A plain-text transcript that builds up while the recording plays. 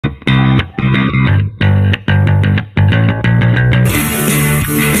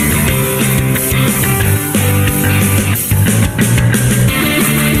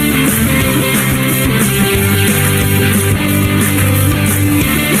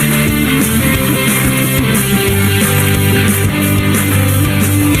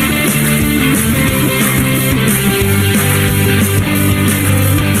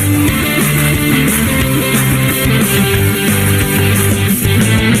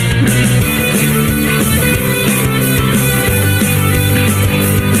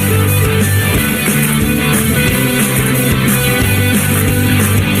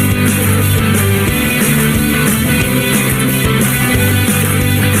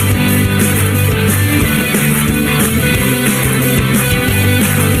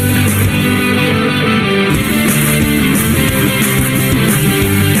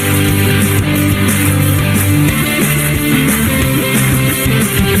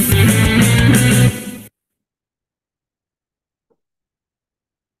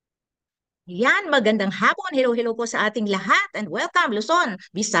Yan, magandang hapon. Hello, hello po sa ating lahat and welcome Luzon,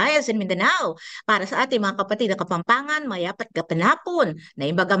 Visayas and Mindanao. Para sa ating mga kapatid na Kapampangan, mayapat kapanapon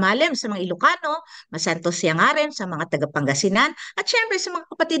na imbagamalem sa mga Ilocano, masantos siyangarin sa mga taga-Pangasinan at syempre sa mga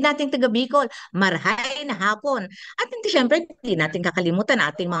kapatid nating taga Bicol, marhay na hapon. At hindi syempre, hindi natin kakalimutan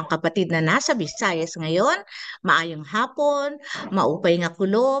ating mga kapatid na nasa Visayas ngayon, maayong hapon, maupay nga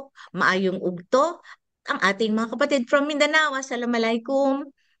kulop, maayong ugto, ang ating mga kapatid from Mindanao.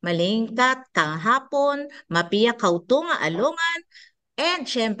 Assalamualaikum. Malingkat, kahapon, mapiya kautunga alungan, and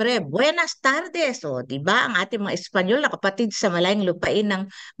syempre, buenas tardes. O, di ba ang ating mga Espanyol na kapatid sa malayong lupain ng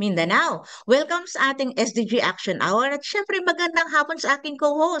Mindanao. Welcome sa ating SDG Action Hour at syempre magandang hapon sa aking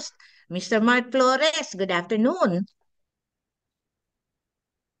co-host, Mr. Mark Flores. Good afternoon.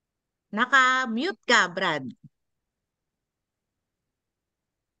 Naka-mute ka, Brad.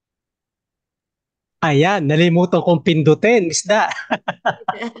 Ayan, nalimutan kong pindutin, isda.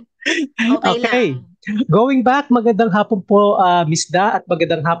 Okay Okay. lang. Going back, magandang hapon po, Miss Da, at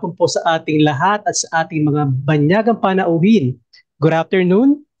magandang hapon po sa ating lahat at sa ating mga banyagang panauhin. Good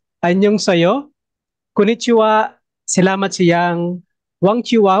afternoon. Anyong sayo. Konnichiwa. Salamat siyang Wang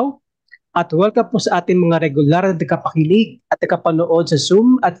Chiwao. At welcome po sa ating mga regular na tagapakinig at tagapanood sa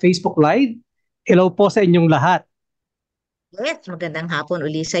Zoom at Facebook Live. Hello po sa inyong lahat. Yes, magandang hapon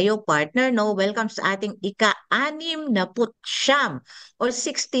uli sa iyo, partner. No, welcome sa ating ika-anim na putsyam or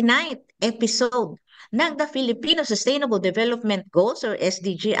 69th episode ng the Filipino Sustainable Development Goals or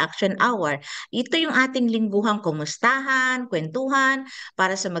SDG Action Hour. Ito yung ating lingguhang kumustahan, kwentuhan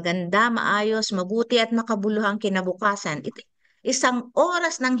para sa maganda, maayos, mabuti at makabuluhang kinabukasan. Ito isang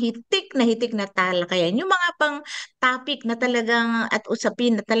oras ng hitik na talakayan. Yung mga pang topic na talagang at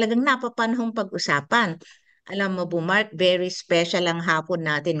usapin na talagang napapanahong pag-usapan. Alam mo, Bumark, very special ang hapon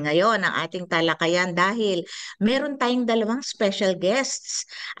natin ngayon, ang ating talakayan dahil meron tayong dalawang special guests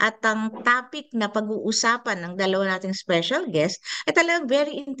at ang topic na pag-uusapan ng dalawa nating special guests ay talagang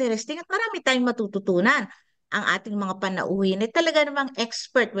very interesting at marami tayong matututunan. Ang ating mga panauhin ay talaga namang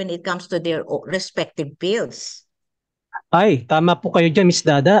expert when it comes to their respective fields. Ay, tama po kayo dyan, Miss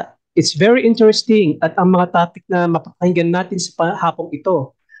Dada. It's very interesting at ang mga topic na mapapakinggan natin sa hapong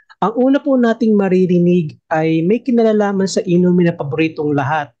ito. Ang una po nating maririnig ay may kinalalaman sa inumin na paboritong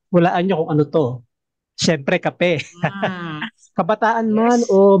lahat. Walaan nyo kung ano to. Siyempre, kape. Mm, Kabataan man yes.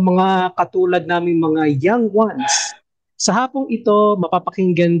 o mga katulad naming mga young ones. Sa hapong ito,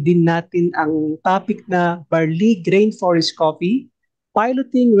 mapapakinggan din natin ang topic na Barlig Rainforest Coffee,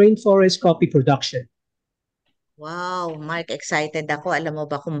 piloting rainforest coffee production. Wow, Mark, excited ako. Alam mo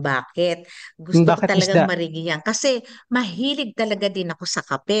ba kung bakit? Gusto ko Bakit, Miss talagang Da? marigihan kasi mahilig talaga din ako sa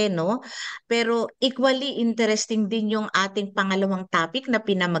kape, no? Pero equally interesting din yung ating pangalawang topic na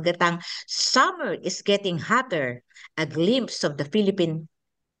pinamagatang Summer is Getting Hotter, a glimpse of the Philippine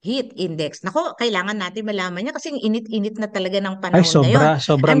Heat Index. Nako, kailangan natin malaman niya kasi init-init na talaga ng Ay, panahon ngayon.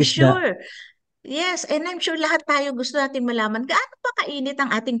 sobra, I'm Miss Da. sure. Yes, and I'm sure lahat tayo gusto natin malaman gaano ba kainit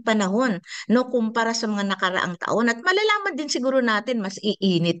ang ating panahon no kumpara sa mga nakaraang taon at malalaman din siguro natin mas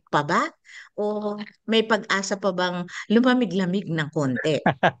iinit pa ba o may pag-asa pa bang lumamig-lamig ng konti.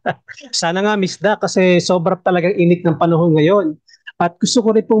 Sana nga, Miss Da, kasi sobra talagang init ng panahon ngayon. At gusto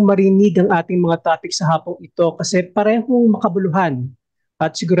ko rin pong marinig ang ating mga topic sa hapong ito kasi parehong makabuluhan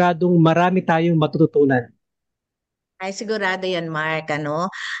at siguradong marami tayong matututunan. Ay, sigurado yan, Mark, ano?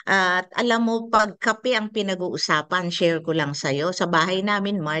 At alam mo, pag kape ang pinag-uusapan, share ko lang sa'yo. Sa bahay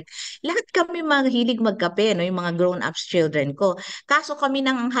namin, Mark, lahat kami mahilig magkape, no? Yung mga grown-ups children ko. Kaso kami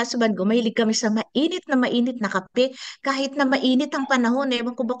ng husband ko, mahilig kami sa mainit na kape. Kahit na mainit ang panahon,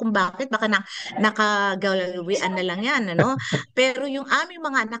 ewan ko ba kung bakit, baka nakagawian na lang yan, ano? Pero yung aming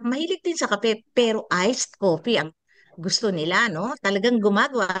mga anak, mahilig din sa kape, pero iced coffee ang gusto nila, no? Talagang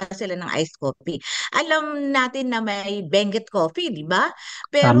gumagawa sila ng iced coffee. Alam natin na may Benguet coffee, di ba?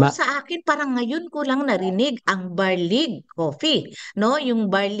 Pero Tama. sa akin parang ngayon ko lang narinig ang Barlig coffee, no? Yung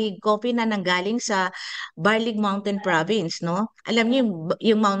Barlig coffee na nanggaling sa Barlig Mountain Province, no? Alam niyo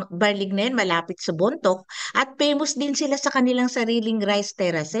yung Barlig na yun malapit sa Bontoc at famous din sila sa kanilang sariling rice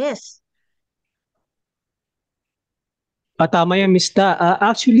terraces. Tama yan, Miss Da.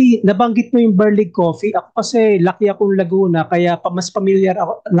 Actually, nabanggit mo yung Barlig Coffee. Ako kasi laki akong Laguna, kaya mas familiar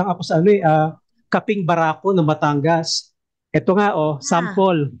lang ako sa kaping barako ng Batangas. Ito nga, Ah,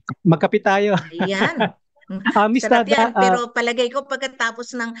 sample. Magkape tayo. ayan. Miss Sarap Dada, yan. Pero palagay ko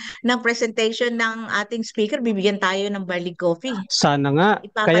pagkatapos ng presentation ng ating speaker, bibigyan tayo ng barley coffee. sana nga.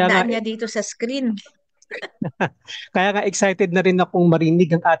 Ipapadaan niya dito sa screen. Kaya nga excited na rin akong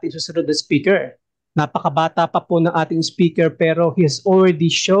marinig ang ating susunod na speaker. Napakabata pa po ng ating speaker pero he has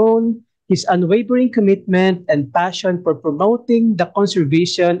already shown his unwavering commitment and passion for promoting the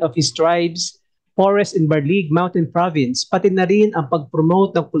conservation of his tribe's forest in Barlig Mountain Province, pati na rin ang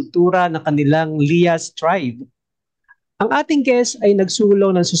pag-promote ng kultura ng kanilang Lias tribe. Ang ating guest ay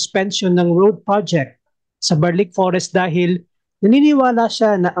nagsulong ng suspension ng road project sa Barlig Forest dahil naniniwala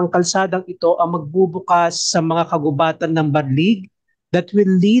siya na ang kalsadang ito ang magbubukas sa mga kagubatan ng Barlig that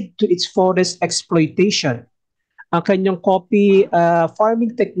will lead to its forest exploitation. Ang kanyang coffee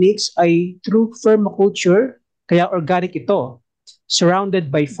farming techniques ay through permaculture, kaya organic ito, surrounded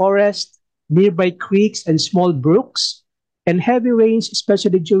by forest, nearby creeks and small brooks, and heavy rains,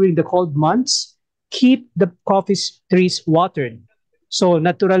 especially during the cold months, keep the coffee trees watered. So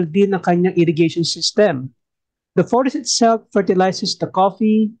natural din ang kanyang irrigation system. The forest itself fertilizes the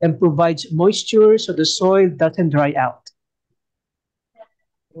coffee and provides moisture so the soil doesn't dry out.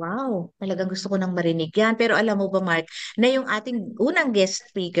 Wow, talagang gusto ko nang marinig yan. Pero alam mo ba, Mark, na yung ating unang guest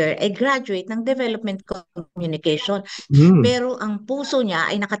speaker ay graduate ng Development Communication. Pero ang puso niya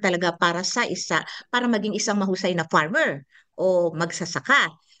ay nakatalaga para maging isang mahusay na farmer o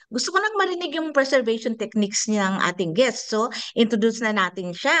magsasaka. Gusto ko nang marinig yung preservation techniques ng ating guest. So, introduce na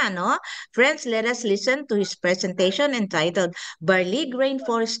natin siya, no? Friends, let us listen to his presentation entitled Barlig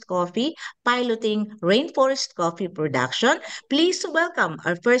Rainforest Coffee, Piloting Rainforest Coffee Production. Please welcome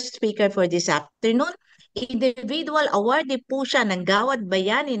our first speaker for this afternoon. Individual awardee po siya ng Gawad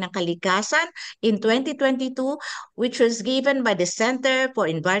Bayani ng Kalikasan in 2022, which was given by the Center for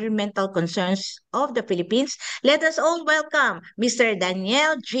Environmental Concerns of the Philippines. Let us all welcome Mr.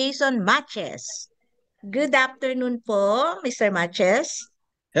 Daniel Maches. Good afternoon po, Mr. Maches.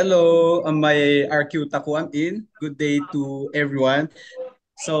 Hello, my RQ Takuan in. Good day to everyone.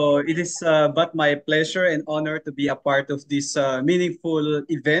 So it is but my pleasure and honor to be a part of this meaningful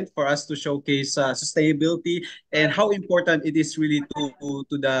event for us to showcase sustainability and how important it is really to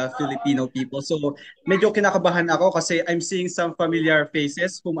the Filipino people. So medyo kinakabahan ako kasi I'm seeing some familiar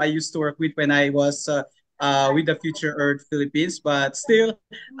faces whom I used to work with when I was with the Future Earth Philippines. But still,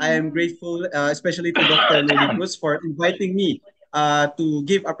 I am grateful, especially to Dr. Loli Cruz for inviting me to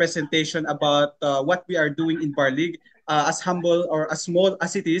give a presentation about what we are doing in Barlig. As humble or as small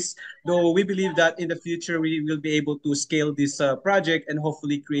as it is, though we believe that in the future we will be able to scale this project and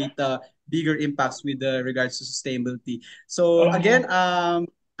hopefully create bigger impacts with regards to sustainability. So again, I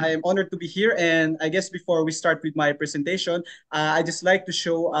am honored to be here, and I guess before we start with my presentation, I just like to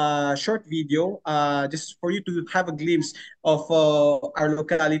show a short video just for you to have a glimpse of our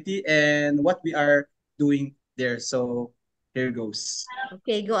locality and what we are doing there. So here goes.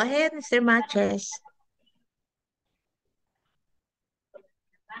 Okay, go ahead, Mr. Maches.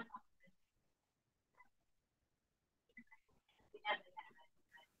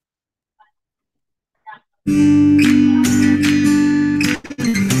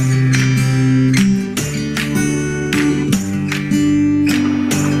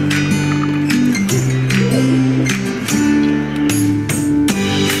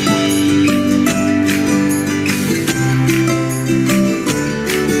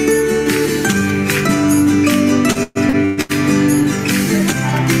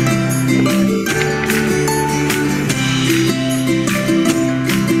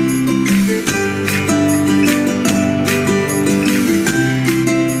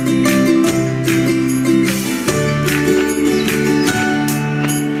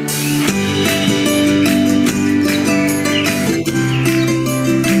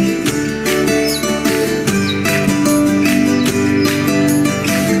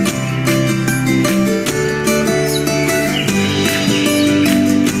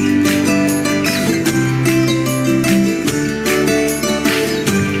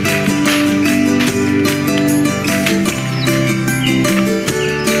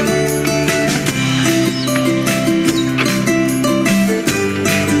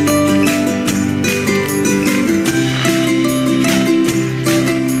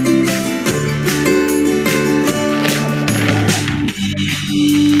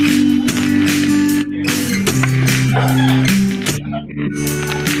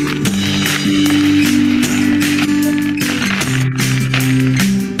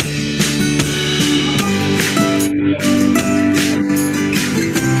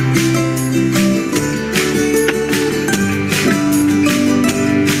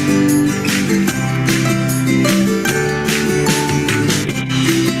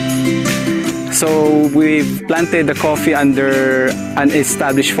 So we've planted the coffee under an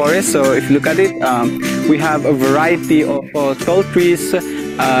established forest. So if you look at it, we have a variety of tall trees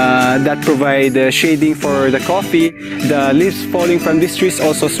that provide shading for the coffee. The leaves falling from these trees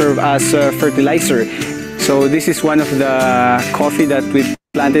also serve as fertilizer. So this is one of the coffee that we've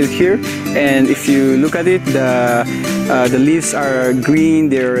planted here, and if you look at it, the leaves are green.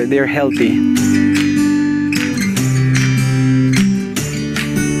 They're healthy.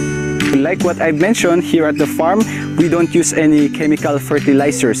 Like what I've mentioned, here at the farm, we don't use any chemical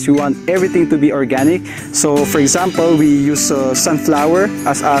fertilizers. We want everything to be organic. So for example, we use sunflower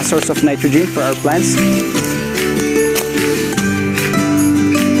as a source of nitrogen for our plants.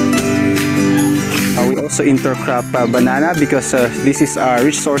 We also intercrop banana because this is a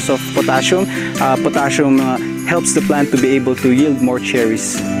rich source of potassium. Potassium helps the plant to be able to yield more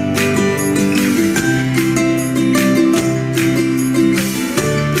cherries.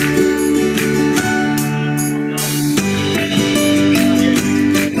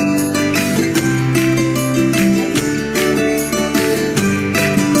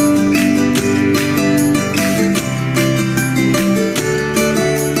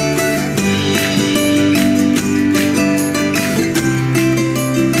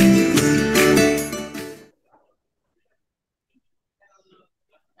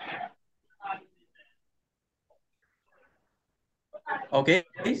 Okay,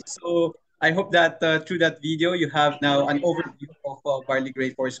 so I hope that through that video you have now an overview of Barlig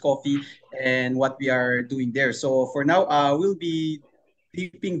Rainforest Coffee and what we are doing there. So for now, we'll be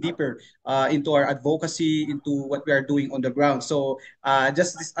dipping deeper into our advocacy, into what we are doing on the ground. So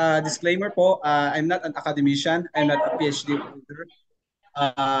just this disclaimer po, I'm not an academician, I'm not a PhD holder,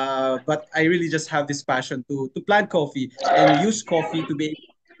 but I really just have this passion to plant coffee and use coffee to be able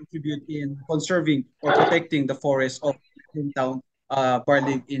to contribute in conserving or protecting the forest of my hometown,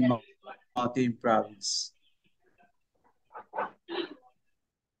 Barlig in Mountain Province.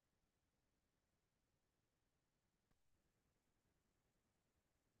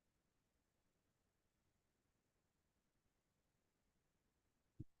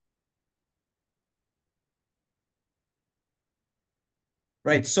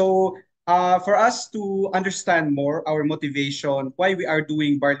 Right. So, for us to understand more our motivation, why we are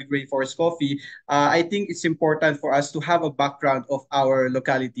doing Barley Rainforest Coffee, I think it's important for us to have a background of our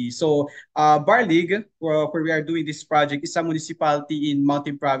locality. So, Barlig, where we are doing this project, is a municipality in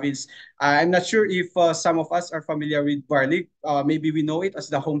Mountain Province. I'm not sure if some of us are familiar with Barlig. Maybe we know it as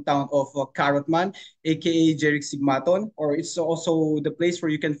the hometown of Carrotman, aka Jeric Sigmaton, or it's also the place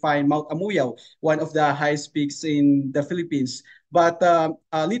where you can find Mount Amuyao, one of the highest peaks in the Philippines. But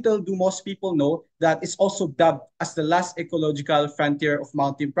little do most people know that it's also dubbed as the last ecological frontier of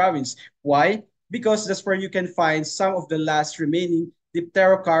Mountain Province. Why? Because that's where you can find some of the last remaining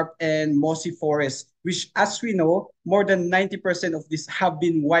dipterocarp and mossy forests, which, as we know, more than 90% of these have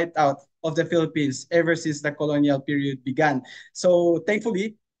been wiped out of the Philippines ever since the colonial period began. So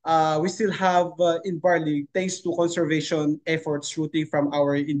thankfully, we still have in Barley, thanks to conservation efforts rooting from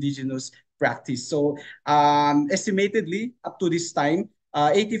our indigenous practice. So estimatedly, up to this time,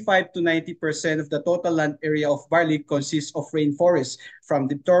 85 to 90% of the total land area of Barley consists of rainforest, from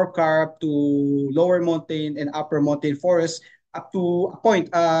the Torcarp to lower mountain and upper mountain forest, up to a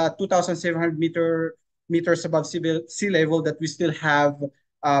point, 2,700 meters above sea level, that we still have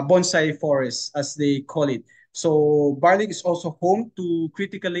bonsai forests, as they call it. So Barlig is also home to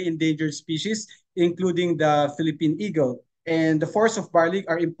critically endangered species, including the Philippine eagle. And the forests of Barlig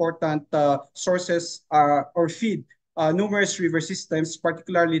are important sources or feed numerous river systems,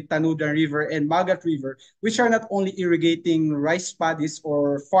 particularly Tanudan River and Magat River, which are not only irrigating rice paddies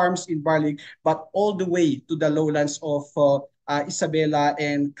or farms in Barlig, but all the way to the lowlands of Isabela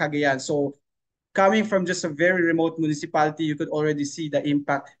and Cagayan. So coming from just a very remote municipality, you could already see the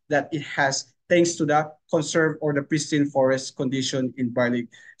impact that it has thanks to the conserved or the pristine forest condition in Barlig.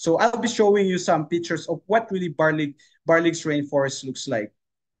 So I'll be showing you some pictures of what really Barlig's rainforest looks like.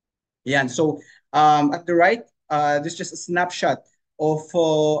 Yeah, so at the right, this is just a snapshot of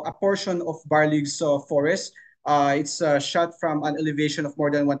a portion of Barlig's forest. It's shot from an elevation of more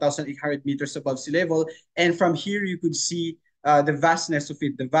than 1,800 meters above sea level. And from here, you could see the vastness of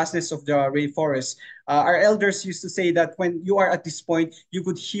it, the vastness of the rainforest. Our elders used to say that when you are at this point, you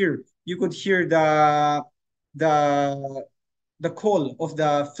could hear the the call of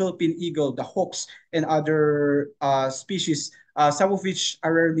the Philippine eagle, the hawks, and other species, some of which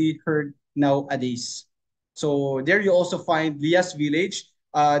are rarely heard nowadays. So there you also find Lias Village.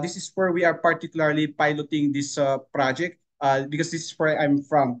 This is where we are particularly piloting this project because this is where I'm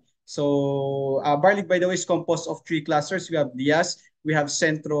from. So Barlig, by the way, is composed of three clusters. We have Lias, we have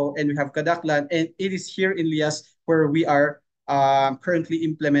Centro, and we have Kadaklan. And it is here in Lias where we are currently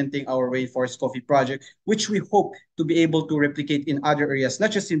implementing our Rainforest Coffee project, which we hope to be able to replicate in other areas,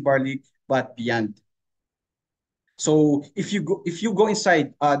 not just in Barlig, but beyond. So if you go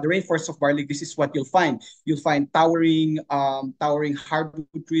inside the rainforest of Barlig, this is what you'll find. You'll find towering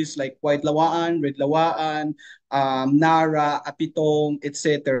hardwood trees like white lawaan, red lawaan, nara, apitong,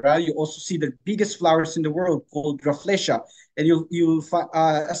 etc. You also see the biggest flowers in the world called rafflesia, and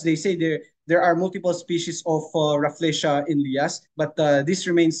as they say, there are multiple species of rafflesia in Lias, but this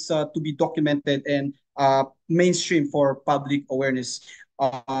remains to be documented and mainstream for public awareness.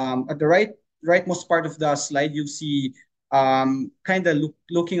 At the rightmost part of the slide, you'll see kind of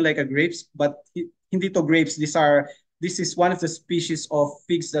looking like a grapes, but hindi to grapes. This is one of the species of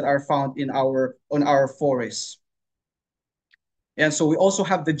figs that are found in on our forests. And so we also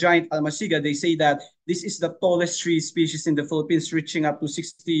have the giant almasiga. They say that this is the tallest tree species in the Philippines, reaching up to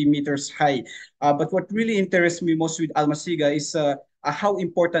 60 meters high. But what really interests me most with almasiga is how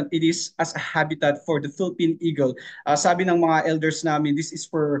important it is as a habitat for the Philippine eagle. Sabi ng mga elders namin, this is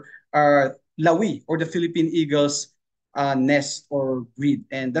for lawi or the Philippine eagle's nest or breed.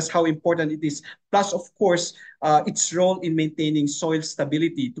 And that's how important it is. Plus, of course, its role in maintaining soil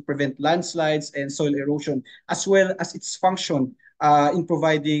stability to prevent landslides and soil erosion, as well as its function in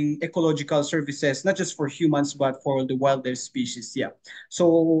providing ecological services, not just for humans, but for the wildlife species. Yeah.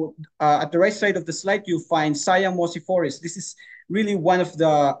 So at the right side of the slide, you'll find Sayang Mossy Forest. This is really one of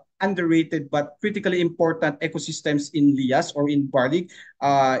the underrated but critically important ecosystems in Lias or in Barlig.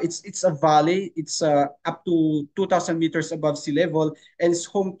 It's a valley. It's up to 2,000 meters above sea level, and it's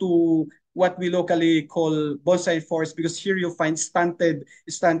home to what we locally call bonsai forest, because here you'll find stunted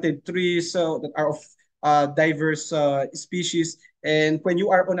trees that are of diverse species. And when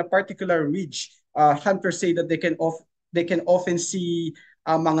you are on a particular ridge, hunters say that they can often see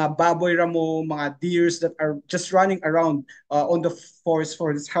mga baboy ramo, mga deers that are just running around on the forest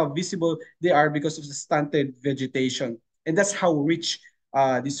floor. That's how visible they are because of the stunted vegetation. And that's how rich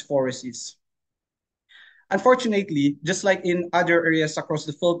this forest is. Unfortunately, just like in other areas across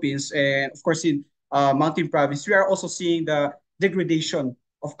the Philippines, and of course in Mountain Province, we are also seeing the degradation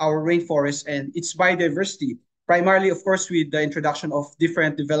of our rainforest and its biodiversity, primarily, of course, with the introduction of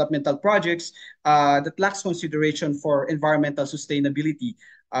different developmental projects that lacks consideration for environmental sustainability.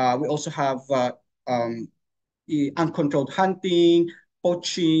 We also have uncontrolled hunting,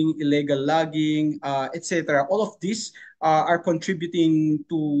 poaching, illegal logging, etc. All of these are contributing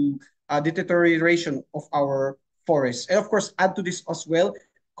to deterioration of our forests. And of course, add to this as well,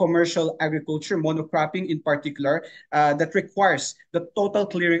 commercial agriculture, monocropping in particular, that requires the total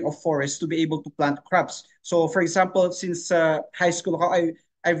clearing of forests to be able to plant crops. So for example, since high school,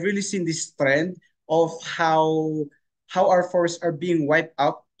 I've really seen this trend of how our forests are being wiped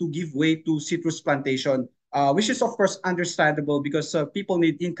out to give way to citrus plantation, which is of course understandable because people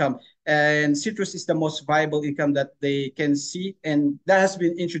need income, and citrus is the most viable income that they can see, and that has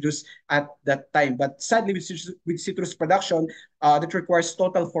been introduced at that time. But sadly, with citrus production, that requires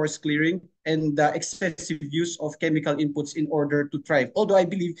total forest clearing and excessive use of chemical inputs in order to thrive. Although I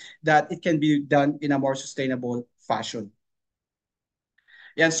believe that it can be done in a more sustainable fashion.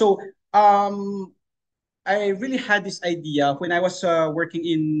 Yeah, so I really had this idea when I was working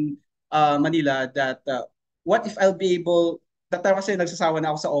in Manila that what if I'll be able, that time kasi nagsasawa na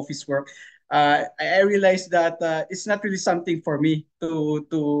ako sa office work, I realized that it's not really something for me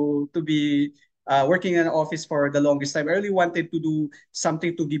to be working in an office for the longest time. I really wanted to do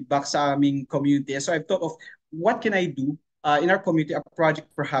something to give back sa aming community. So I've thought of what can I do in our community, a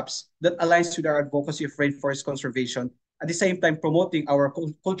project perhaps that aligns with our advocacy of rainforest conservation, at the same time promoting our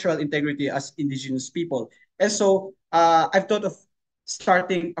cultural integrity as indigenous people. And so I've thought of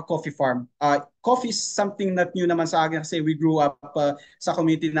starting a coffee farm. Coffee is something not new naman sa akin kasi we grew up sa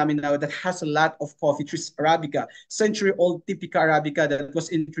community namin now that has a lot of coffee trees, Arabica, century-old Typica Arabica that was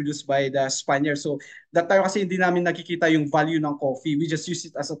introduced by the Spaniards. So that time kasi hindi namin nakikita yung value ng coffee. We just use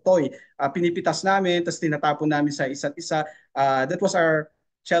it as a toy. Pinipitas namin, tapos tinatapon namin sa isa't isa. That was our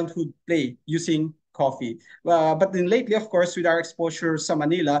childhood play using coffee. But then lately, of course, with our exposure sa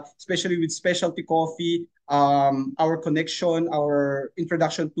Manila, especially with specialty coffee, our connection, our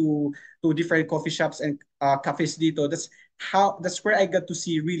introduction to different coffee shops and cafes dito, that's where I got to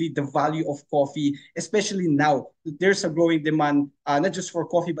see really the value of coffee, especially now. There's a growing demand, not just for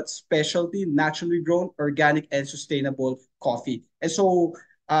coffee, but specialty, naturally grown, organic, and sustainable coffee. And so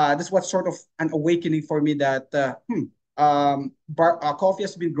that's what sort of an awakening for me that coffee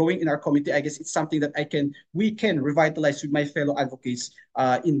has been growing in our community. I guess it's something that we can revitalize with my fellow advocates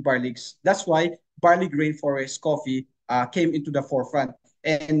in Barligs. That's why Barlig Rainforest Coffee came into the forefront.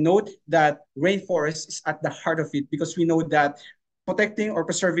 And note that rainforest is at the heart of it because we know that protecting or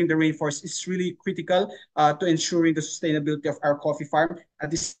preserving the rainforest is really critical to ensuring the sustainability of our coffee farm.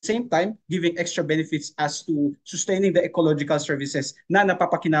 At the same time, giving extra benefits as to sustaining the ecological services na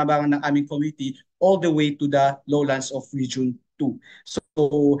napapakinabangan ng aming community all the way to the lowlands of Region 2.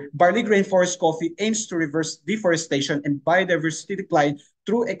 So Barlig Rainforest Coffee aims to reverse deforestation and biodiversity decline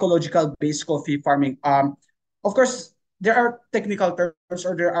through ecological-based coffee farming. Of course, there are technical terms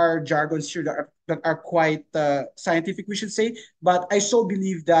or there are jargons here that are quite scientific, we should say. But I so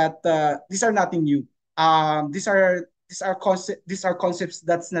believe that these are nothing new. These are concepts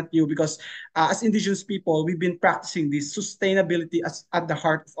that's not new because as indigenous people, we've been practicing this sustainability as at the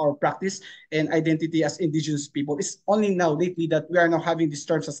heart of our practice and identity as indigenous people. It's only now lately that we are now having these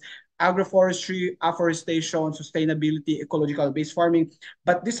terms as agroforestry, afforestation, sustainability, ecological based farming.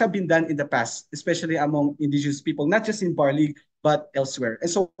 But this have been done in the past, especially among indigenous people, not just in Barlig, but elsewhere. And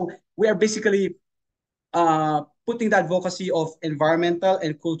so we are basically putting that advocacy of environmental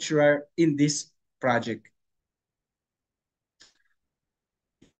and cultural in this project.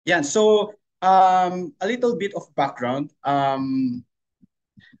 Yeah, so a little bit of background.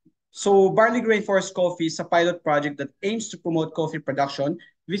 So Barlig Rainforest Coffee is a pilot project that aims to promote coffee production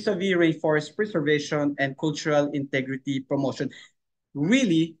vis-a-vis rainforest preservation and cultural integrity promotion.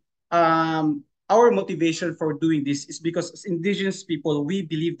 Really, our motivation for doing this is because as indigenous people, we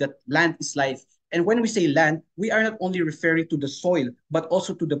believe that land is life. And when we say land, we are not only referring to the soil, but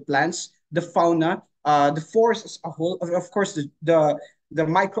also to the plants, the fauna, the forest as a whole, of course, the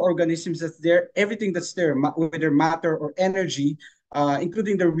microorganisms that's there, everything that's there, whether matter or energy,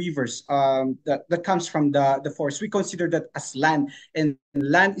 including the rivers that comes from the forest. We consider that as land, and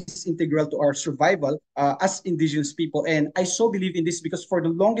land is integral to our survival as indigenous people. And I so believe in this because for the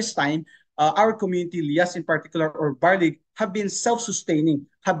longest time, our community, Lias in particular, or Barlig, have been self-sustaining,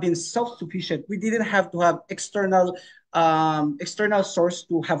 have been self-sufficient. We didn't have to have external source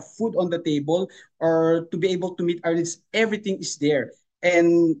to have food on the table or to be able to meet our needs. Everything is there.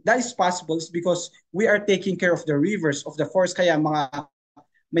 And that is possible is because we are taking care of the rivers, of the forest. Kaya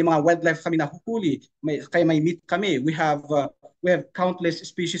may mga wildlife kami nahuhuli, kaya may meat kami. We have countless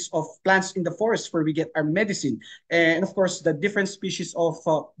species of plants in the forest where we get our medicine. And of course, the different species of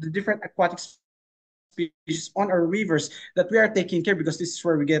the different aquatic species on our rivers that we are taking care because this is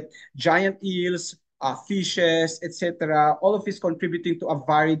where we get giant eels, fishes, etc. All of this contributing to a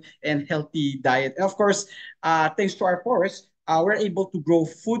varied and healthy diet. And of course, thanks to our forests, we're able to grow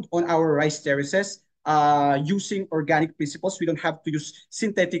food on our rice terraces using organic principles. We don't have to use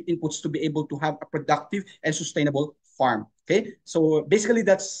synthetic inputs to be able to have a productive and sustainable farm. Okay, so basically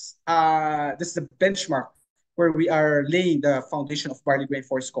that's the benchmark where we are laying the foundation of Barlig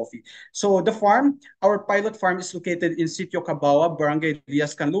Rainforest Coffee. So the farm, our pilot farm is located in Sitio Cabaua, Barangay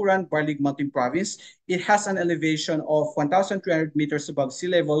Lias, Canluran, Barlig Mountain Province. It has an elevation of 1,300 meters above sea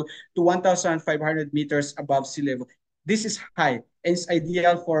level to 1,500 meters above sea level. This is high and it's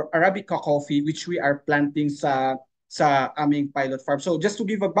ideal for Arabica coffee, which we are planting sa aming pilot farm. So just to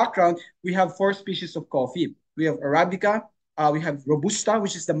give a background, we have 4 species of coffee. We have Arabica, we have Robusta,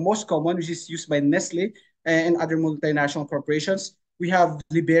 which is the most common, which is used by Nestle and other multinational corporations. We have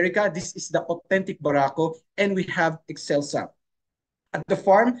Liberica, this is the authentic Barako, and we have Excelsa. At the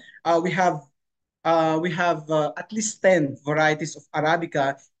farm, we have at least 10 varieties of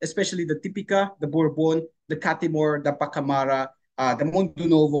Arabica, especially the Typica, the Bourbon, the Catimor, the Pacamara, the Mundo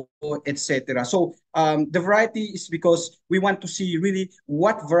Novo, etc. So the variety is because we want to see really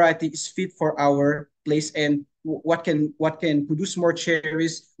what variety is fit for our place and what can produce more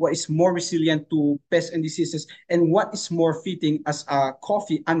cherries, what is more resilient to pests and diseases, and what is more fitting as a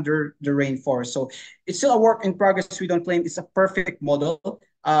coffee under the rainforest. So it's still a work in progress. We don't claim it's a perfect model.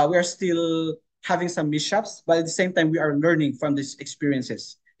 We are still having some mishaps, but at the same time, we are learning from these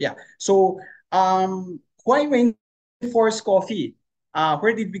experiences. Yeah. So why rainforest coffee?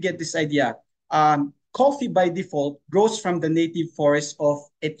 Where did we get this idea? Coffee by default grows from the native forest of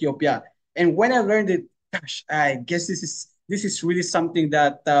Ethiopia. And when I learned it, gosh, I guess this is really something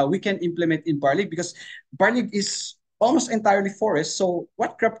that we can implement in Barlig because Barlig is almost entirely forest. So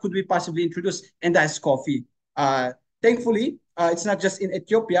what crop could we possibly introduce? And that's coffee. Thankfully, it's not just in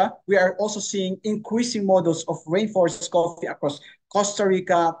Ethiopia. We are also seeing increasing models of rainforest coffee across Costa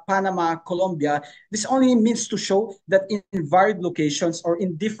Rica, Panama, Colombia. This only means to show that in varied locations or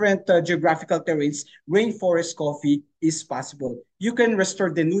in different geographical terrains, rainforest coffee is possible. You can restore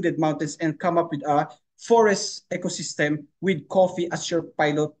denuded mountains and come up with a forest ecosystem with coffee as your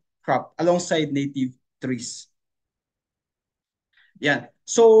pilot crop alongside native trees. Yeah.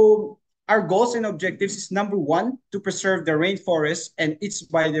 So our goals and objectives is number 1, to preserve the rainforest and its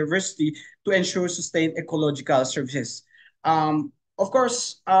biodiversity to ensure sustained ecological services. Of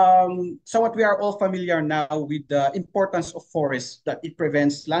course, somewhat we are all familiar now with the importance of forests, that it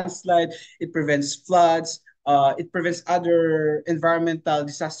prevents landslide, it prevents floods, it prevents other environmental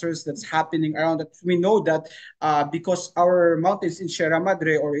disasters that's happening around that. We know that because our mountains in Sierra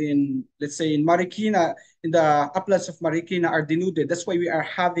Madre or in, let's say, in Marikina, in the uplands of Marikina are denuded. That's why we are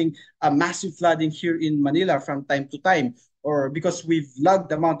having a massive flooding here in Manila from time to time, or because we've logged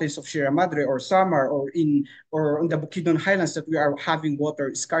the mountains of Sierra Madre or Samar or on the Bukidnon Highlands that we are having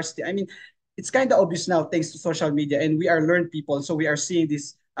water scarcity. I mean, it's kind of obvious now thanks to social media, and we are learned people, so we are seeing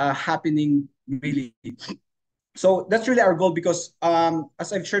this happening really. So that's really our goal because,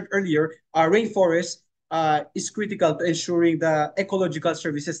 as I've shared earlier, rainforest is critical to ensuring the ecological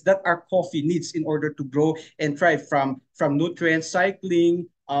services that our coffee needs in order to grow and thrive, from nutrient cycling,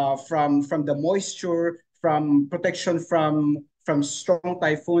 from the moisture, from protection from strong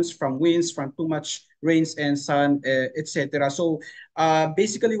typhoons, from winds, from too much rains and sun, etc. So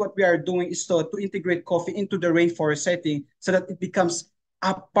basically what we are doing is to integrate coffee into the rainforest setting so that it becomes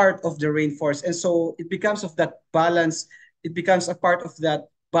a part of the rainforest. And so it becomes of that balance, it becomes a part of that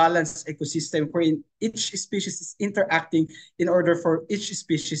balanced ecosystem wherein each species is interacting in order for each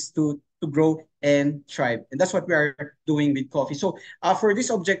species to grow and thrive. And that's what we are doing with coffee. So for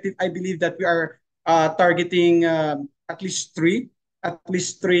this objective, I believe that we are targeting at least three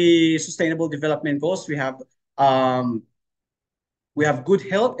sustainable development goals. We have good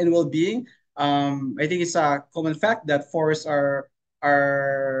health and well-being. I think it's a common fact that forests are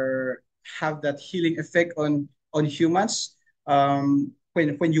have that healing effect on humans.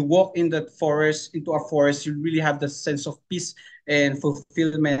 When you walk in that forest, into a forest, you really have the sense of peace and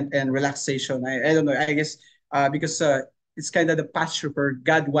fulfillment and relaxation. I don't know. I guess because it's kind of the pasture where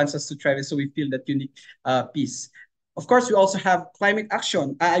God wants us to thrive, so we feel that unique peace. Of course, we also have climate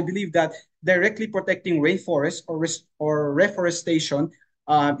action. I believe that directly protecting rainforest or reforestation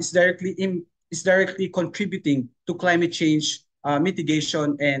is directly contributing to climate change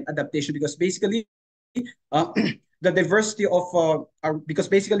mitigation and adaptation, because basically the diversity of because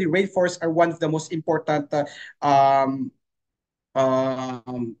basically rainforests are one of the most important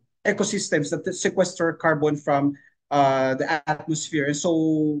ecosystems that sequester carbon from the atmosphere. And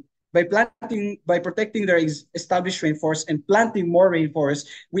so by protecting their established rainforests and planting more rainforests,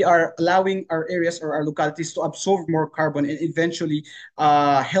 we are allowing our areas or our localities to absorb more carbon and eventually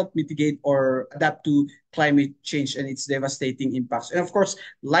help mitigate or adapt to climate change and its devastating impacts. And of course,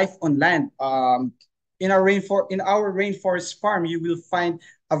 life on land. In our rainforest farm, you will find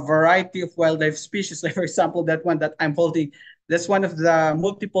a variety of wildlife species. Like for example, that one that I'm holding, that's one of the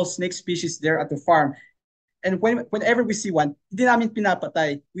multiple snake species there at the farm. And whenever we see one, hindi namin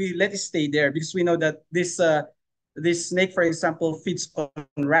pinapatay. We let it stay there because we know that this snake, for example, feeds on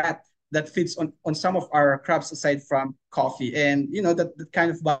rat, that feeds on some of our crops aside from coffee. And you know that kind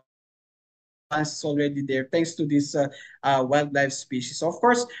of balance is already there thanks to this wildlife species. So of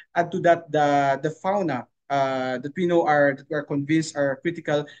course, add to that the fauna that we know that we are convinced are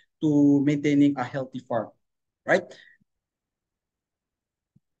critical to maintaining a healthy farm, right?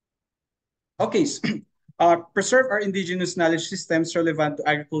 Okay. Preserve our indigenous knowledge systems relevant to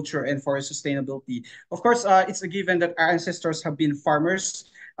agriculture and forest sustainability. Of course, it's a given that our ancestors have been farmers,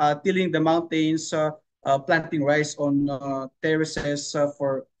 tilling the mountains, planting rice on terraces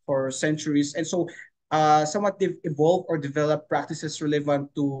for centuries. And so somewhat they've evolved or developed practices relevant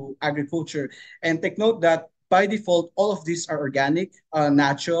to agriculture. And take note that by default, all of these are organic,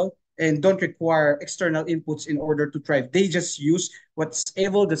 natural, and don't require external inputs in order to thrive. They just use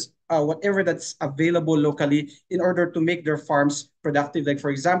whatever that's available locally in order to make their farms productive. Like for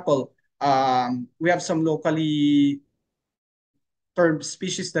example, we have some locally termed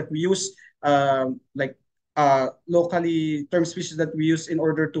species that we use, locally termed species that we use in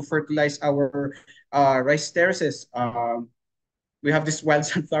order to fertilize our rice terraces. We have this wild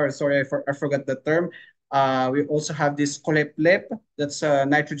sunflower. Sorry, I forgot the term. We also have this koleplep, that's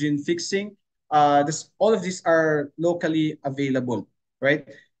nitrogen fixing. All of these are locally available, right?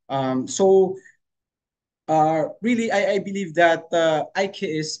 So really, I believe that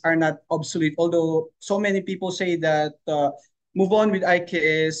IKS are not obsolete, although so many people say that move on with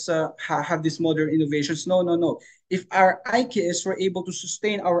IKS, have these modern innovations. No, no, no. If our IKS were able to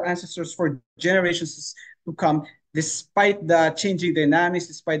sustain our ancestors for generations to come, despite the changing dynamics,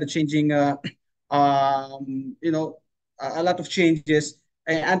 despite the changing a lot of changes.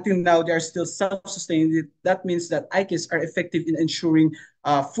 And until now, they are still self-sustaining. That means that IKES are effective in ensuring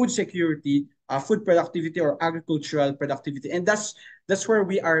food security, food productivity, or agricultural productivity. And that's where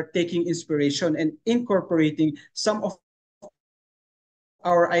we are taking inspiration and incorporating some of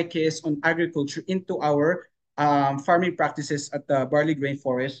our IKES on agriculture into our farming practices at the Barlig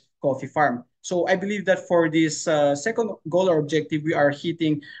Rainforest Coffee Farm. So I believe that for this second goal or objective, we are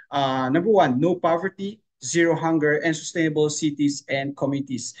hitting number one, no poverty, zero hunger, and sustainable cities and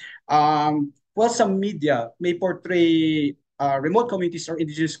communities. While some media may portray remote communities or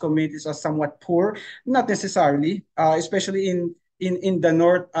indigenous communities as somewhat poor, not necessarily, especially in the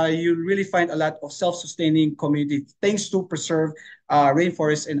north, you really find a lot of self-sustaining communities thanks to preserve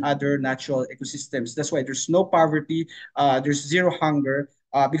rainforests and other natural ecosystems. That's why there's no poverty, there's zero hunger,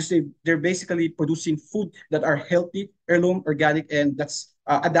 because they're basically producing food that are healthy, heirloom, organic, and that's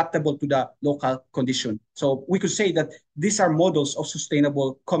adaptable to the local condition. So we could say that these are models of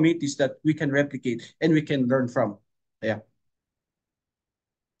sustainable communities that we can replicate and we can learn from. Yeah.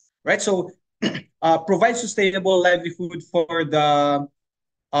 Right. So provide sustainable livelihood for the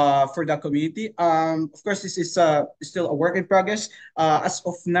community. Of course, this is still a work in progress. As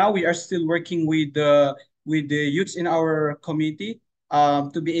of now, we are still working with the youths in our community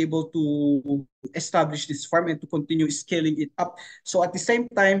to be able to establish this farm and to continue scaling it up. So at the same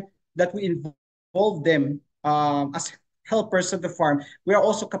time that we involve them as helpers of the farm, we are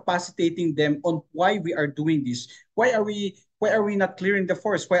also capacitating them on why we are doing this. Why are we not clearing the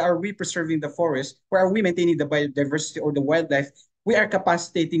forest? Why are we preserving the forest? Why are we maintaining the biodiversity or the wildlife? We are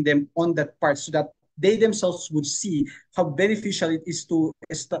capacitating them on that part so that they themselves would see how beneficial it is to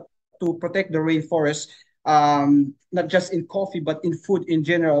protect the rainforest, not just in coffee, but in food in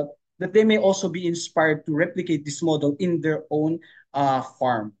general, that they may also be inspired to replicate this model in their own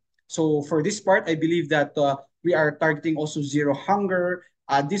farm. So for this part, I believe that we are targeting also zero hunger,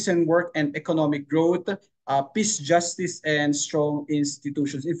 decent work and economic growth, peace, justice, and strong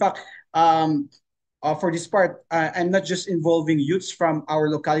institutions. In fact, for this part, I'm not just involving youths from our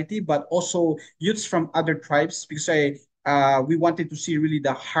locality, but also youths from other tribes because we wanted to see really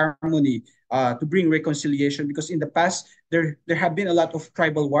the harmony to bring reconciliation. Because in the past, there have been a lot of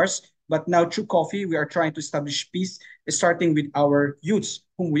tribal wars, but now through coffee, we are trying to establish peace, starting with our youths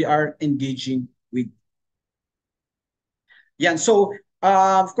whom we are engaging with. Yeah, and so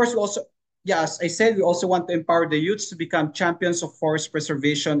of course, we also, yeah, as I said, we also want to empower the youths to become champions of forest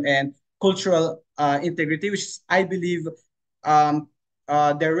preservation and cultural integrity, which is, I believe,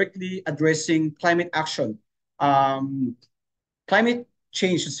 directly addressing climate action. Climate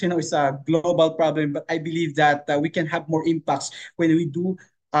change, is a global problem, but I believe that we can have more impacts when we do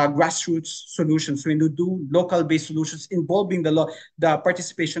grassroots solutions, when we do local-based solutions involving the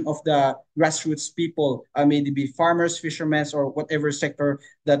participation of the grassroots people, maybe be farmers, fishermen, or whatever sector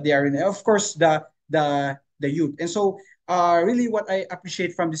that they are in. And of course, the youth. And so really what I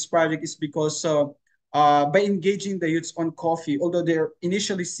appreciate from this project is because by engaging the youths on coffee, although they're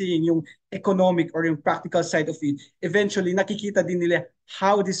initially seeing yung economic or yung practical side of it, eventually nakikita din nila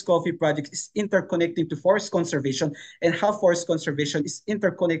how this coffee project is interconnecting to forest conservation and how forest conservation is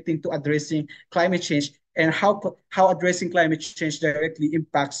interconnecting to addressing climate change and how addressing climate change directly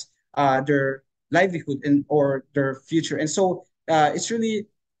impacts their livelihood and or their future. And so it's really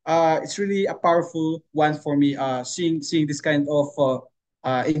a powerful one for me, seeing this kind of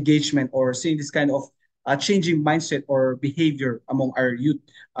engagement or seeing this kind of changing mindset or behavior among our youth,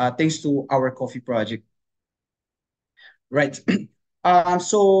 thanks to our coffee project. Right.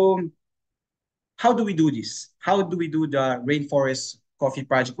 So how do we do this? How do we do the Rainforest Coffee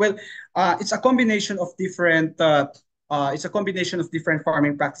Project? Well, it's a combination of different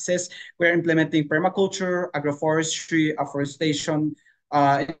farming practices. We're implementing permaculture, agroforestry, afforestation,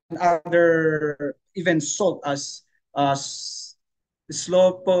 and other even salt as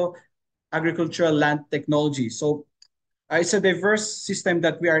slope agricultural land technology. So it's a diverse system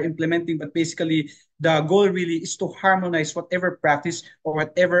that we are implementing, but basically the goal really is to harmonize whatever practice or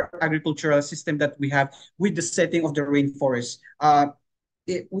whatever agricultural system that we have with the setting of the rainforest.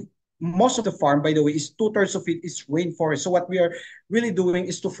 Most of the farm, by the way, is 2/3 of it is rainforest. So what we are really doing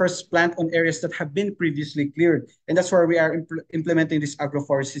is to first plant on areas that have been previously cleared. And that's where we are implementing this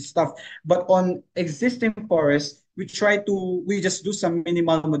agroforestry stuff. But on existing forests, we just do some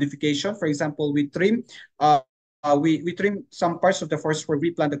minimal modification. For example, we trim trim some parts of the forest where we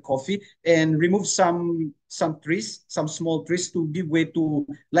plant the coffee and remove some trees, some small trees to give way to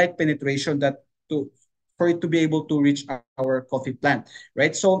light penetration for it to be able to reach our coffee plant,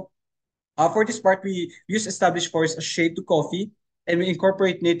 right? So for this part, we use established forests as shade to coffee, and we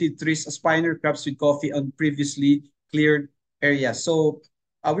incorporate native trees as pioneer crops with coffee on previously cleared areas. So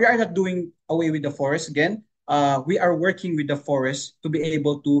we are not doing away with the forest again. We are working with the forest to be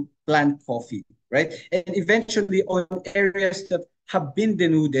able to plant coffee, right? And eventually on areas that have been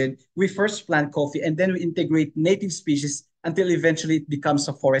denuded, we first plant coffee and then we integrate native species until eventually it becomes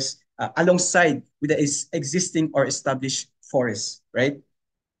a forest alongside with the existing or established forests, right?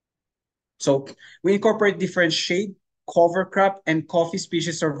 So we incorporate different shade, cover crop, and coffee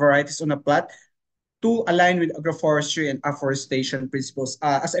species or varieties on a plot to align with agroforestry and afforestation principles.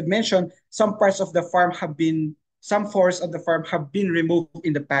 As I mentioned, some forests of the farm have been removed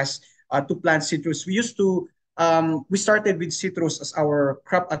in the past to plant citrus. We started with citrus as our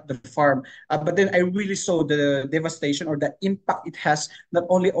crop at the farm, but then I really saw the devastation or the impact it has not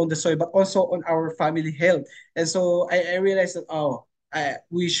only on the soil but also on our family health. And so I realized that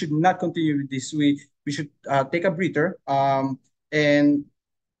we should not continue with this. We should take a breather and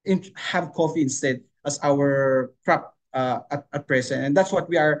have coffee instead as our crop at present. And that's what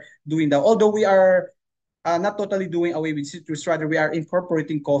we are doing now. Although we are not totally doing away with citrus, rather we are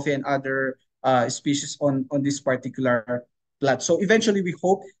incorporating coffee and other species on this particular plant. So eventually we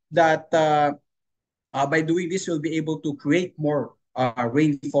hope that by doing this, we'll be able to create more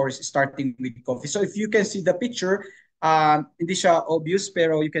rainforest starting with coffee. So if you can see the picture, hindi siya obvious,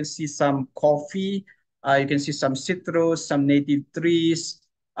 pero you can see some coffee, you can see some citrus, some native trees,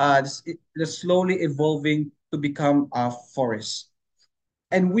 they're slowly evolving to become a forest.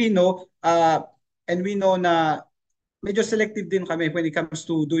 And we know na medyo selective din kami when it comes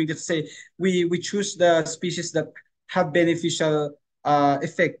to doing this. Say we choose the species that have beneficial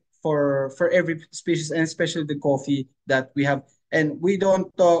effect for every species, and especially the coffee that we have. And we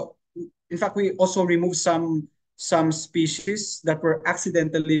don't in fact we also remove some species that were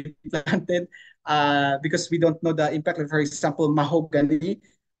accidentally planted because we don't know the impact. Like, for example, mahogany,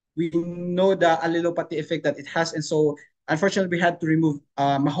 we know the allelopathy effect that it has, and so unfortunately we had to remove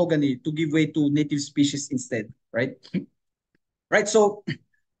mahogany to give way to native species instead, right? Right. So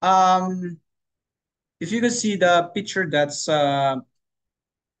if you can see the picture, that's our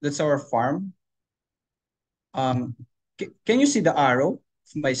farm. Can you see the arrow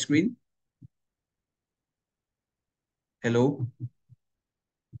from my screen? Hello?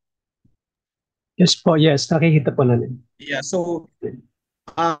 Yes po, yes. Nakikita po namin. Yeah, so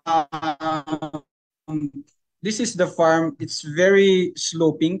this is the farm. It's very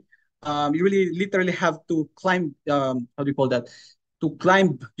sloping. You really literally have to climb, how do you call that? To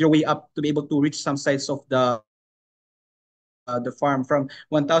climb your way up to be able to reach some sides of the farm from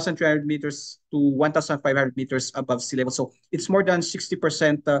 1,300 meters to 1,500 meters above sea level. So it's more than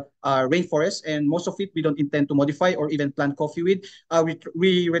 60% rainforest, and most of it we don't intend to modify or even plant coffee with.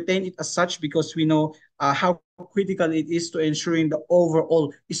 We retain it as such because we know how critical it is to ensuring the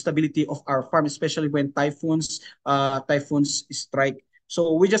overall stability of our farm, especially when typhoons strike.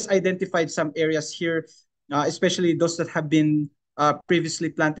 So we just identified some areas here, especially those that have been previously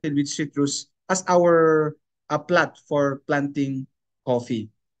planted with citrus as our plot for planting coffee,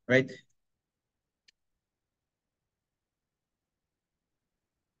 right?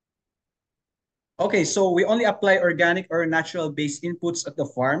 Okay, so we only apply organic or natural-based inputs at the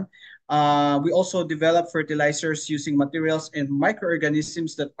farm. We also develop fertilizers using materials and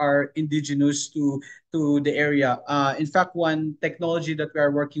microorganisms that are indigenous to the area. In fact, one technology that we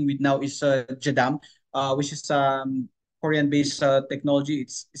are working with now is 𝐷𝐴DAM, which is Korean-based technology.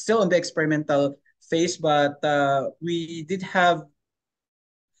 It's still on the experimental phase, but we did have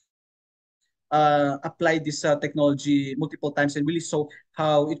applied this technology multiple times and really saw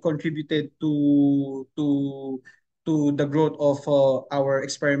how it contributed to the growth of our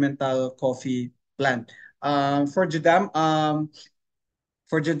experimental coffee plant. For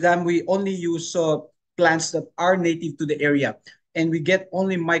𝐷𝐴DAM, we only use plants that are native to the area, and we get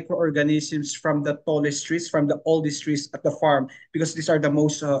only microorganisms from the tallest trees, from the oldest trees at the farm, because these are the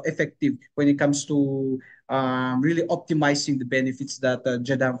most effective when it comes to really optimizing the benefits that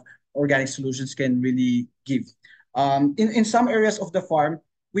𝐷𝐴DAM organic solutions can really give. In some areas of the farm,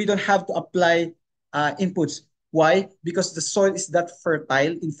 we don't have to apply inputs. Why? Because the soil is that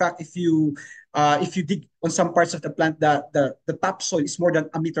fertile. In fact, if you dig on some parts of the plant, the topsoil is more than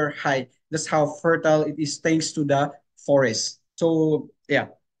a meter high. That's how fertile it is thanks to the forest. So yeah,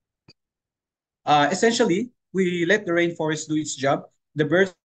 essentially, we let the rainforest do its job. The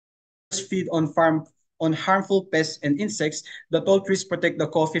birds feed on harmful pests and insects. The tall trees protect the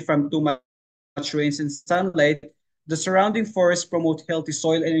coffee from too much rains and sunlight. The surrounding forests promote healthy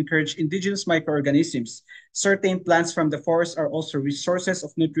soil and encourage indigenous microorganisms. Certain plants from the forest are also resources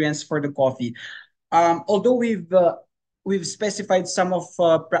of nutrients for the coffee. Although we've specified some of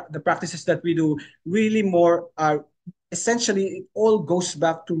the practices that we do, really more essentially it all goes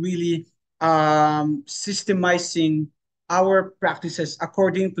back to really systemizing our practices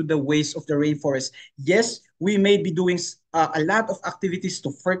according to the ways of the rainforest. Yes, we may be doing a lot of activities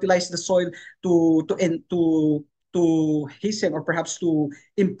to fertilize the soil, to to hasten or perhaps to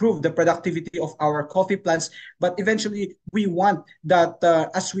improve the productivity of our coffee plants. But eventually, we want that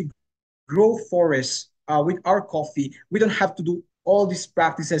as we grow forests with our coffee, we don't have to do all these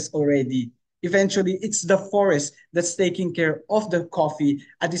practices already. Eventually, it's the forest that's taking care of the coffee.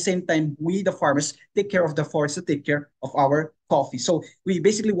 At the same time, we, the farmers, take care of the forest to take care of our coffee. So we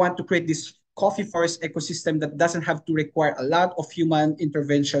basically want to create this coffee forest ecosystem that doesn't have to require a lot of human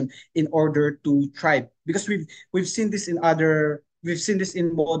intervention in order to thrive. Because we've seen this in other we've seen this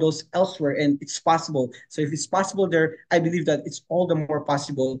in models elsewhere, and it's possible. So if it's possible there, I believe that it's all the more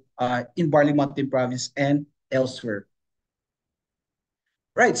possible in Barling Mountain Province and elsewhere.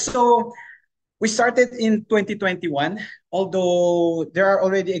 Right. So we started in 2021, although there are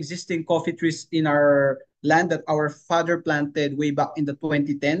already existing coffee trees in our land that our father planted way back in the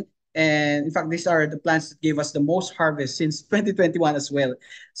 2010. And in fact, these are the plants that gave us the most harvest since 2021 as well.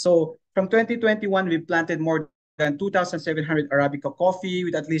 So from 2021, we planted more than 2,700 Arabica coffee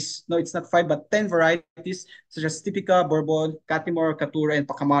with at least, no, it's not 5, but 10 varieties, such as Typica, Bourbon, Catimor, Caturra, and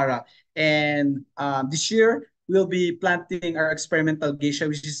Pacamara. And this year, we'll be planting our experimental geisha,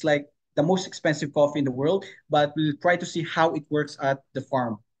 which is like the most expensive coffee in the world, but we'll try to see how it works at the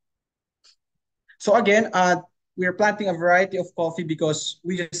farm. So again, we're planting a variety of coffee because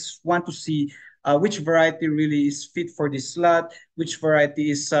we just want to see which variety really is fit for this slot, which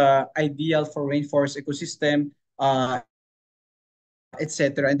variety is ideal for rainforest ecosystem,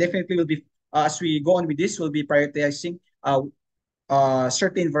 etc. And definitely will be, as we go on with this, we'll be prioritizing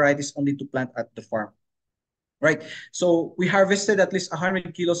certain varieties only to plant at the farm. Right. So we harvested at least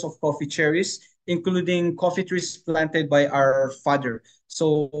 100 kilos of coffee cherries, including coffee trees planted by our father.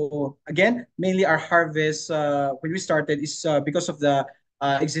 So again, mainly our harvest when we started is because of the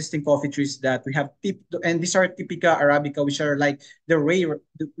existing coffee trees that we have. And these are Typica Arabica, which are like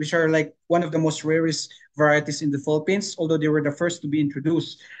which are like one of the most rarest varieties in the Philippines, although they were the first to be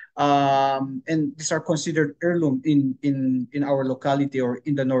introduced. And these are considered heirloom in our locality or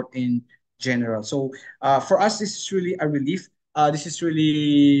in the north in general. So for us, this is really a relief. This is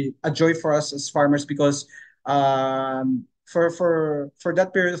really a joy for us as farmers because for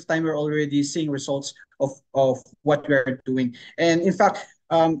that period of time, we're already seeing results of what we are doing. And in fact,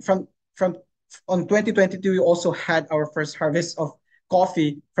 from on 2022, we also had our first harvest of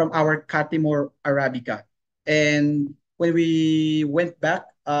coffee from our Catimor Arabica. And when we went back,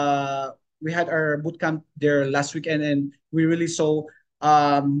 we had our boot camp there last weekend, and we really saw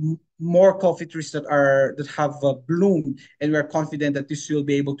more coffee trees that have bloomed, and we're confident that this will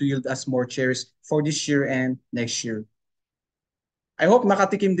be able to yield us more cherries for this year and next year. I hope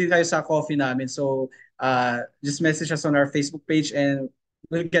makatikim din kayo sa coffee namin. So just message us on our Facebook page and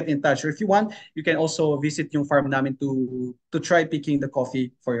we'll get in touch. Or if you want, you can also visit yung farm namin to try picking the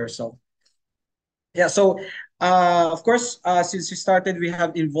coffee for yourself. Yeah, so of course, since we started, we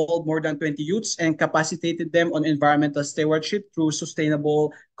have involved more than 20 youths and capacitated them on environmental stewardship through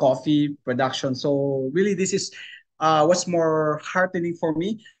sustainable coffee production. So really, this is what's more heartening for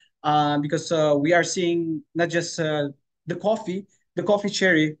me because we are seeing not just the coffee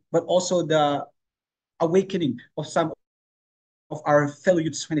cherry, but also the awakening of some of our fellow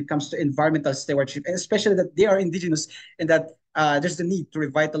youths when it comes to environmental stewardship, and especially that they are indigenous and that there's the need to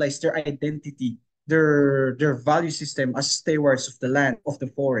revitalize their identity, their value system as stewards of the land, of the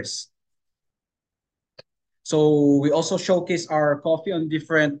forest. So we also showcase our coffee on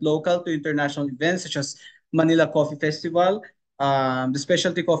different local to international events such as Manila Coffee Festival, the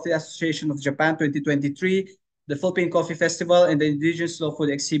Specialty Coffee Association of Japan 2023, the Philippine Coffee Festival, and the Indigenous Slow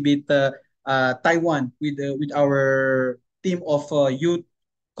Food Exhibit Taiwan with our team of youth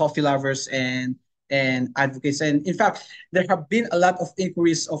coffee lovers and advocates. And in fact, there have been a lot of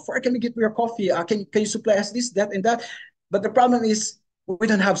inquiries of where can we get your coffee? Can you supply us this, that, and that? But the problem is we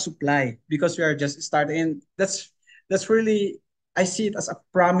don't have supply because we are just starting. And that's really, I see it as a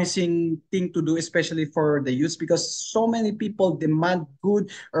promising thing to do, especially for the youth, because so many people demand good,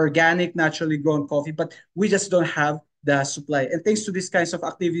 organic, naturally grown coffee, but we just don't have the supply. And thanks to these kinds of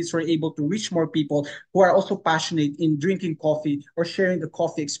activities, we're able to reach more people who are also passionate in drinking coffee or sharing the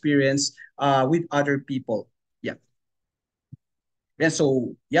coffee experience with other people. Yeah. And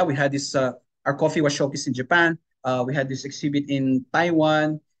so, yeah, we had this, our coffee was showcased in Japan. We had this exhibit in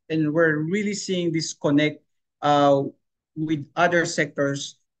Taiwan, and we're really seeing this connect with other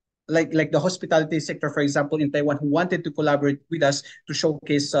sectors, like the hospitality sector, for example, in Taiwan, who wanted to collaborate with us to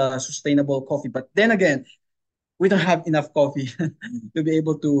showcase sustainable coffee. But then again, we don't have enough coffee to be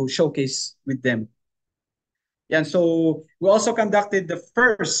able to showcase with them. And so we also conducted the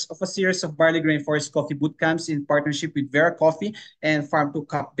first of a series of Barlig Rainforest Coffee boot camps in partnership with Vera Coffee and Farm to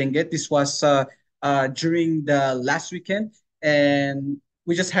Cup Benguet. This was during the last weekend, and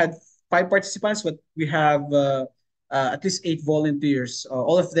we just had 5 participants, but we have at least 8 volunteers.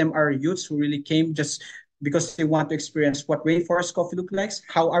 All of them are youths who really came just because they want to experience what rainforest coffee look like,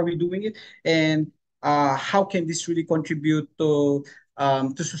 how are we doing it, and how can this really contribute to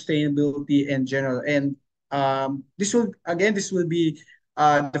sustainability in general. And this will be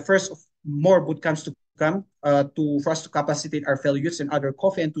the first of more boot camps to come to for us to capacitate our fellow youths and other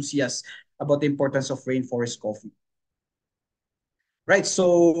coffee enthusiasts about the importance of rainforest coffee. Right,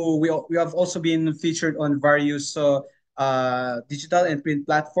 so we have also been featured on various digital and print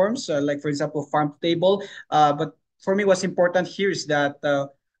platforms, like for example, Farm to Table. But for me, what's important here is that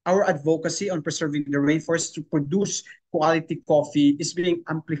our advocacy on preserving the rainforest to produce quality coffee is being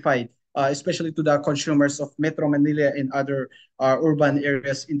amplified, especially to the consumers of Metro Manila and other urban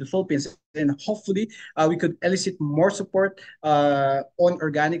areas in the Philippines. And hopefully, we could elicit more support on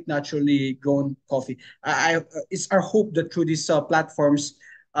organic, naturally grown coffee. It's our hope that through these platforms,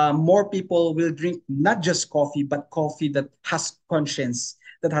 more people will drink not just coffee, but coffee that has conscience,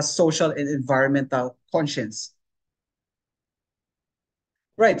 that has social and environmental conscience.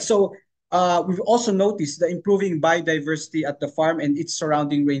 Right. So we've also noticed the improving biodiversity at the farm and its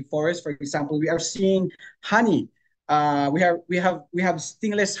surrounding rainforest. For example, we are seeing honey. We have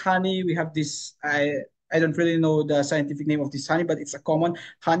stingless honey. We have this. I don't really know the scientific name of this honey, but it's a common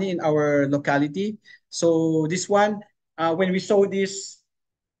honey in our locality. So this one, when we saw this,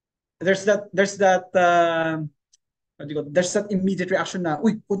 there's that immediate reaction na,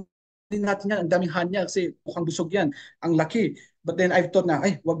 uy, kunin natin yan, ang daming hanya kasi mukhang busog yan, ang laki. But then I've thought na,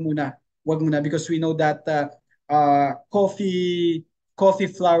 ay, wag muna, because we know that coffee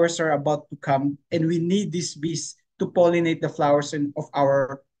flowers are about to come, and we need these bees to pollinate the flowers of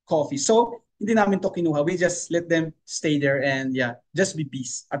our coffee. So, hindi namin to kinuha. We just let them stay there and just be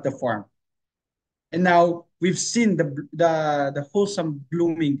bees at the farm. And now we've seen the wholesome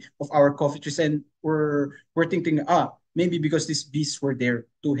blooming of our coffee trees, and we're thinking, maybe because these bees were there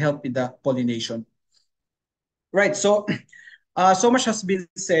to help with the pollination. Right. So, so much has been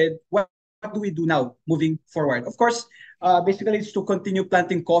said. What do we do now moving forward? Of course, basically it's to continue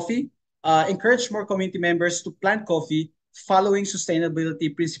planting coffee, encourage more community members to plant coffee following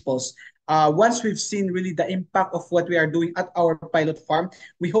sustainability principles. Once we've seen really the impact of what we are doing at our pilot farm,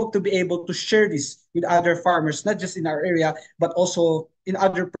 we hope to be able to share this with other farmers, not just in our area, but also in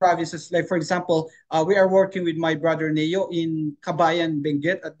other provinces. Like, for example, we are working with my brother Neo in Kabayan,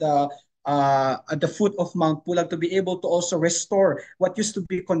 Benguet at the foot of Mount Pulag to be able to also restore what used to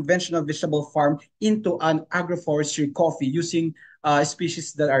be conventional vegetable farm into an agroforestry coffee using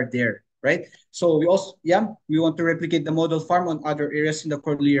species that are there. Right. So we want to replicate the model farm on other areas in the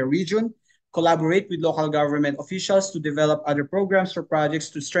Cordillera region, collaborate with local government officials to develop other programs or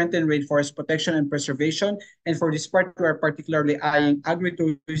projects to strengthen rainforest protection and preservation. And for this part, we are particularly eyeing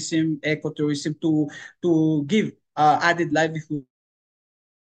agritourism, ecotourism to give added livelihood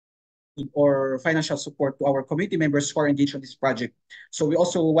or financial support to our community members who are engaged on this project. So we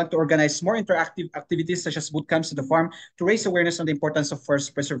also want to organize more interactive activities such as boot camps to the farm to raise awareness on the importance of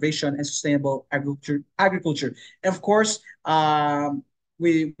forest preservation and sustainable agriculture. And of course,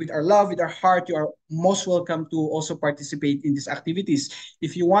 with our love, with our heart, you are most welcome to also participate in these activities.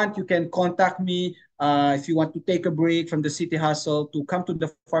 If you want, you can contact me. If you want to take a break from the city hustle to come to the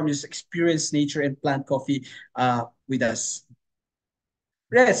farm, just experience nature and plant coffee with us.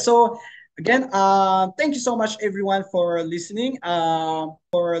 Yes, so again, thank you so much everyone for listening. It's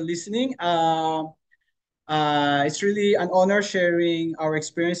really an honor sharing our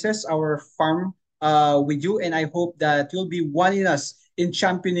experiences, our farm with you, and I hope that you'll be one in us in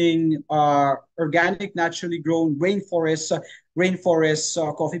championing organic, naturally grown rainforest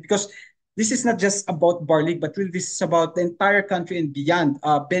coffee, because this is not just about Barlig, but really this is about the entire country and beyond,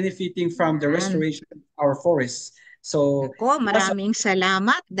 benefiting from the restoration of our forests. So, Maraming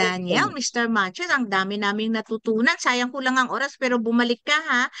salamat, Daniel. Mr. Maches, ang dami naming natutunan. Sayang ko lang ang oras, pero bumalik ka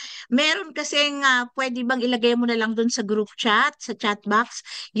ha. Meron kasing pwede bang ilagay mo na lang dun sa group chat, sa chat box,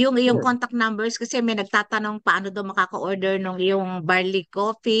 yung iyong contact numbers, kasi may nagtatanong paano daw makaka-order ng yung barley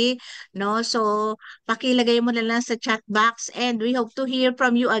coffee, no? So, pakilagay mo na lang sa chat box, and we hope to hear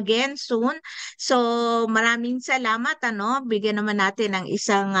from you again soon. So, maraming salamat, Bigyan naman natin ng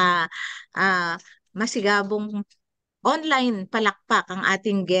isang masigabong online palakpak ang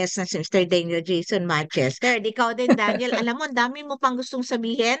ating guest na si Mr. Daniel Jason Maches. Third, ikaw din, Daniel. Alam mo, ang dami mo pang gustong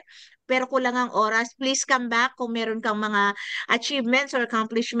sabihin, pero kulang ang oras. Please come back kung meron kang mga achievements or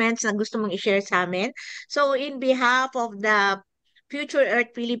accomplishments na gusto mong i-share sa amin. So, in behalf of the Future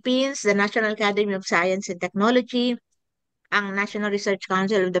Earth Philippines, the National Academy of Science and Technology, ang National Research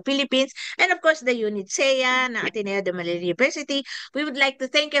Council of the Philippines, and of course the UNITSEA ng Ateneo de Manila University. We would like to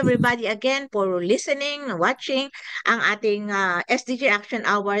thank everybody again for listening, watching ang ating SDG Action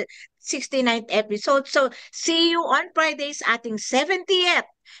Hour 69th episode. So, see you on Friday sa ating 70th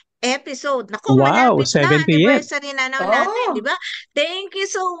episode. Naku, Wow, malapit na 70th. anniversary na natin, Oh. di ba? Thank you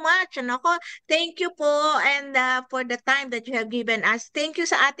so much. Nako, thank you po and for the time that you have given us. Thank you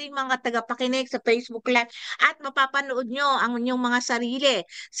sa ating mga tagapakinig sa Facebook Live at mapapanood nyo ang inyong mga sarili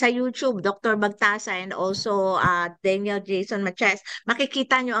sa YouTube, Dr. Bagtasa and also Daniel Jason Maches.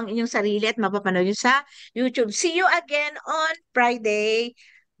 Makikita nyo ang inyong sarili at mapapanood nyo sa YouTube. See you again on Friday.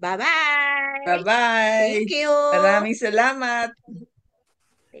 Bye-bye. Bye-bye. Thank you. Maraming salamat.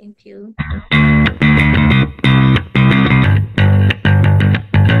 Thank you.